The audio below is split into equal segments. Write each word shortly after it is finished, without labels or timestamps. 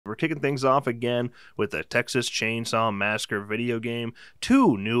we're kicking things off again with the Texas Chain Saw Massacre video game.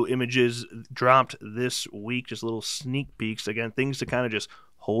 2 new images dropped this week, just little sneak peeks. Again, things to kind of just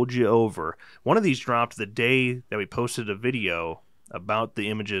hold you over. One of these dropped the day that we posted a video about the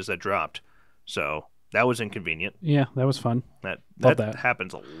images that dropped. So that was inconvenient. Yeah, that was fun. That that.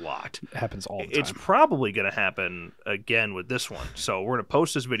 happens a lot. It happens all the time. It's probably going to happen again with this one. So we're going to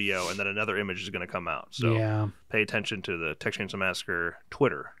post this video, and then another image is going to come out. So yeah. Pay attention to the Texas Chain Saw Massacre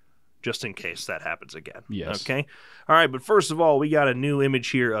Twitter, just in case that happens again. Yes. Okay? All right, but first of all, we got a new image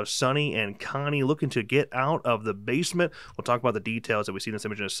here of Sonny and Connie looking to get out of the basement. We'll talk about the details that we see in this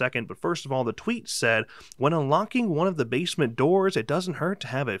image in a second, but first of all, the tweet said, when unlocking one of the basement doors, it doesn't hurt to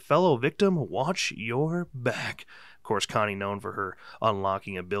have a fellow victim watch your back. Of course, Connie known for her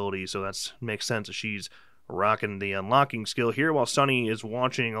unlocking ability, so that makes sense that she's rocking the unlocking skill here. While Sonny is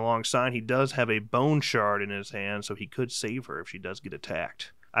watching alongside, he does have a bone shard in his hand, so he could save her if she does get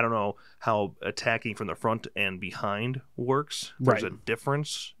attacked. I don't know how attacking from the front and behind works. There's a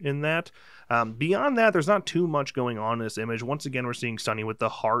difference in that. Beyond that, there's not too much going on in this image. Once again, we're seeing Sonny with the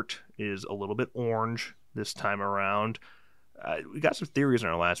heart is a little bit orange this time around. We got some theories in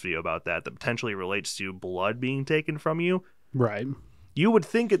our last video about that potentially relates to blood being taken from you. Right. You would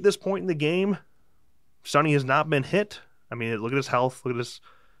think at this point in the game, Sonny has not been hit. I mean, look at his health. Look at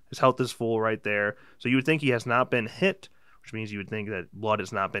his health is full right there. So you would think he has not been hit, which means you would think that blood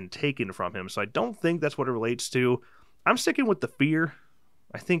has not been taken from him. So I don't think that's what it relates to. I'm sticking with the fear.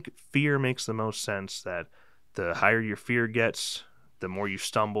 I think fear makes the most sense, that the higher your fear gets, the more you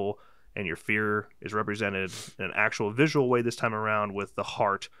stumble, and your fear is represented in an actual visual way this time around with the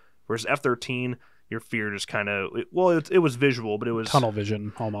heart. Whereas F13, your fear just kind of, it was visual, but it was tunnel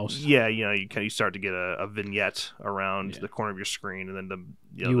vision almost. Yeah, you start to get a vignette around the corner of your screen, and then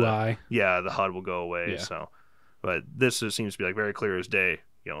the UI. The HUD will go away. Yeah. So. But this seems to be like very clear as day.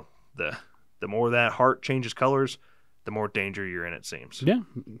 The more that heart changes colors, the more danger you're in, it seems. Yeah.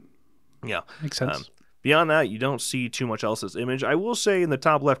 Yeah. Makes sense. Beyond that, you don't see too much else in this image. I will say in the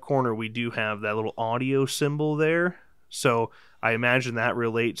top left corner, we do have that little audio symbol there. So I imagine that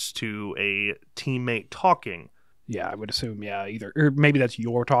relates to a teammate talking. Yeah, I would assume, either. Or maybe that's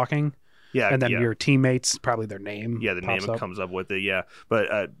your talking. Yeah, and then your teammates, probably their name. Yeah, the name comes up with it, yeah.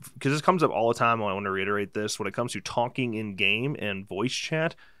 But because this comes up all the time, I want to reiterate this. When it comes to talking in-game and voice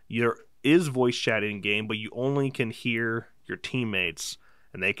chat, there is voice chat in-game, but you only can hear your teammates,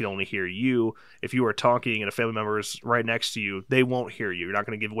 and they can only hear you. If you are talking and a family member is right next to you, they won't hear you. You're not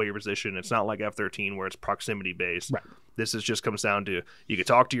going to give away your position. It's not like F13 where it's proximity-based. Right. This just comes down to you can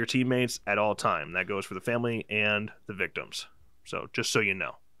talk to your teammates at all time. That goes for the family and the victims. So just so you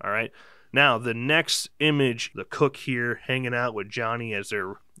know, all right? Now, the next image, the cook here hanging out with Johnny as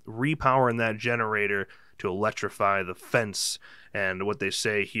they're repowering that generator to electrify the fence. And what they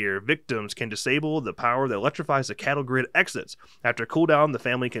say here, victims can disable the power that electrifies the cattle grid exits. After cooldown, the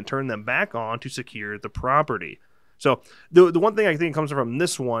family can turn them back on to secure the property. So the one thing I think comes from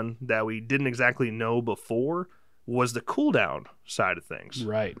this one that we didn't exactly know before was the cooldown side of things.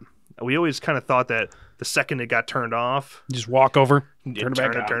 Right. We always kind of thought that the second it got turned off, just walk over, turn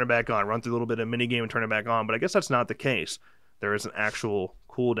it back on, run through a little bit of minigame and turn it back on. But I guess that's not the case. There is an actual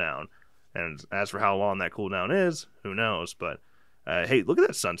cooldown. And as for how long that cooldown is, who knows? But hey, look at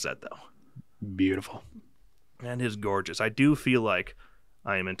that sunset, though. Beautiful. And it's gorgeous. I do feel like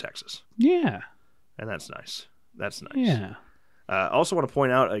I am in Texas. Yeah. And that's nice. That's nice. Yeah. I also want to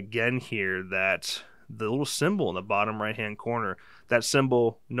point out again here that the little symbol in the bottom right-hand corner, that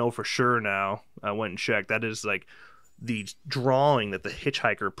symbol, know for sure now, I went and checked, that is like the drawing that the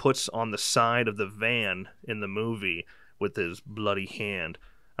hitchhiker puts on the side of the van in the movie with his bloody hand.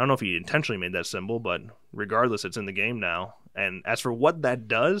 I don't know if he intentionally made that symbol, but regardless, it's in the game now. And as for what that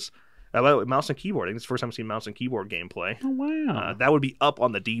does, by the way, mouse and keyboard, I think it's the first time I've seen mouse and keyboard gameplay. Oh, wow. That would be up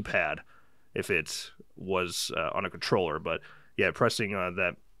on the D-pad if it was on a controller. But yeah, pressing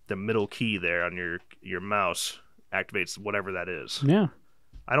the middle key there on your mouse activates whatever that is. Yeah.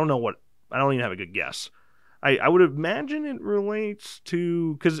 I don't even have a good guess. I would imagine it relates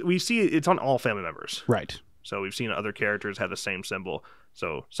to, because we see it's on all family members. Right. So we've seen other characters have the same symbol.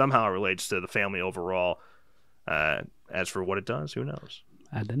 So somehow it relates to the family overall. As for what it does, who knows?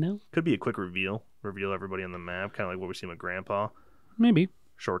 I don't know. Could be a quick reveal everybody on the map, kind of like what we see with Grandpa. Maybe.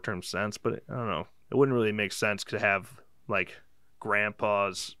 Short-term sense, but I don't know. It wouldn't really make sense to have like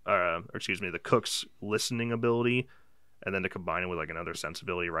Grandpa's, the cook's listening ability, and then to combine it with like another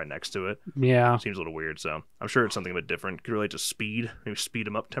sensibility right next to it. Yeah. Seems a little weird, so I'm sure it's something a bit different. Could relate to speed. Maybe speed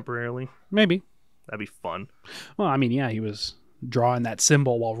him up temporarily. Maybe. That'd be fun. Well, I mean, yeah, he was drawing that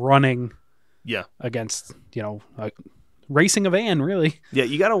symbol while running. Yeah. Against, racing a van, really. Yeah,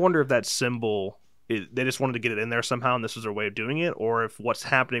 you got to wonder if that symbol, they just wanted to get it in there somehow, and this was their way of doing it, or if what's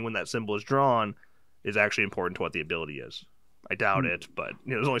happening when that symbol is drawn is actually important to what the ability is. I doubt it, but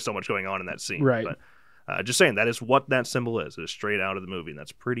there's only so much going on in that scene. Right. But just saying, that is what that symbol is. It is straight out of the movie, and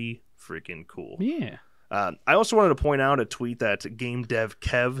that's pretty freaking cool. Yeah. I also wanted to point out a tweet that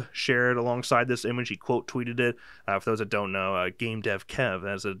GameDevKev shared alongside this image. He quote tweeted it. For those that don't know, GameDevKev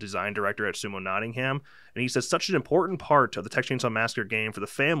as a design director at Sumo Nottingham. And he says, such an important part of the Texas Chain Saw Massacre game for the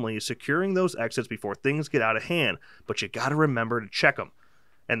family is securing those exits before things get out of hand. But you got to remember to check them.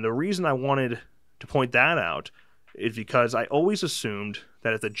 And the reason I wanted to point that out is because I always assumed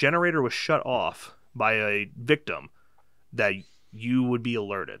that if the generator was shut off by a victim, that you would be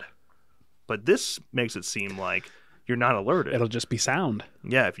alerted. But this makes it seem like you're not alerted. It'll just be sound.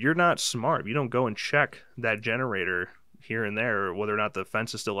 Yeah, if you're not smart, if you don't go and check that generator here and there, or whether or not the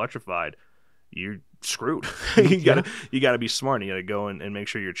fence is still electrified, you're screwed. you gotta be smart. You gotta go and make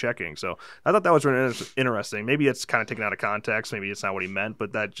sure you're checking. So I thought that was really interesting. Maybe it's kind of taken out of context. Maybe it's not what he meant,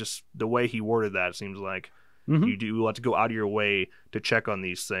 but that just the way he worded that seems like you do have to go out of your way to check on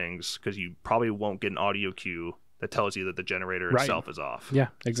these things because you probably won't get an audio cue that tells you that the generator itself is off. Yeah,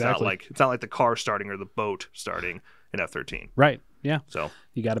 exactly. It's not like the car starting or the boat starting in F-13. Right. Yeah. So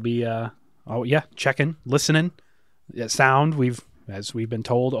you got to be checking, listening. Sound, as we've been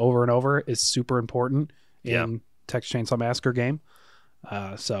told over and over, is super important in Texas Chain Saw Massacre game.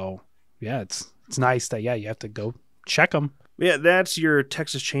 So yeah, it's nice that you have to go check them. Yeah, that's your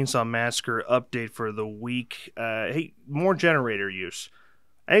Texas Chain Saw Massacre update for the week. Hey, more generator use.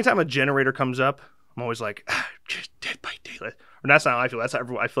 Anytime a generator comes up, I'm always like, Dead by Daylight. Or that's not how I feel.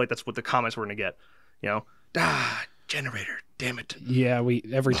 I feel like that's what the comments we're going to get. Generator, damn it. Yeah,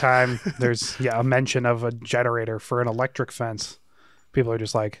 every time there's a mention of a generator for an electric fence, people are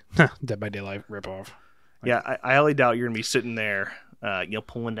just like, Dead by Daylight, ripoff. Yeah, I highly doubt you're going to be sitting there,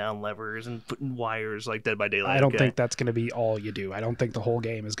 pulling down levers and putting wires like Dead by Daylight. I don't think that's going to be all you do. I don't think the whole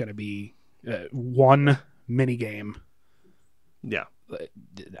game is going to be one mini game. Yeah.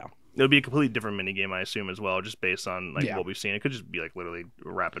 No. It'll be a completely different minigame, I assume, as well, just based on what we've seen. It could just be like literally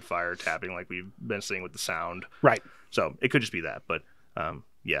rapid fire tapping like we've been seeing with the sound. Right. So it could just be that. But don't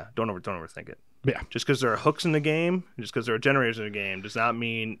overthink it. Yeah. Just because there are hooks in the game, just because there are generators in the game, does not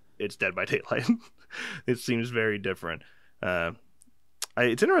mean it's Dead by Daylight. It seems very different.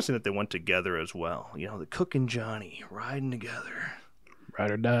 It's interesting that they went together as well. The Cook and Johnny riding together.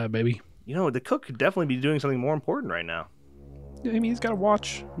 Ride or die, baby. The Cook could definitely be doing something more important right now. I mean, he's got to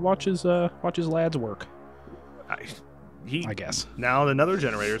watch his lads work. I guess. Now another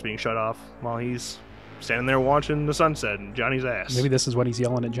generator is being shut off while he's standing there watching the sunset and Johnny's ass. Maybe this is when he's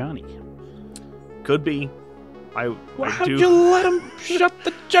yelling at Johnny. Could be. How'd you let him shut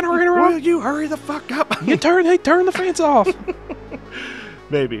the generator off? Will you hurry the fuck up? Turn the fans off.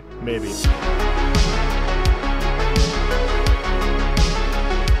 Maybe.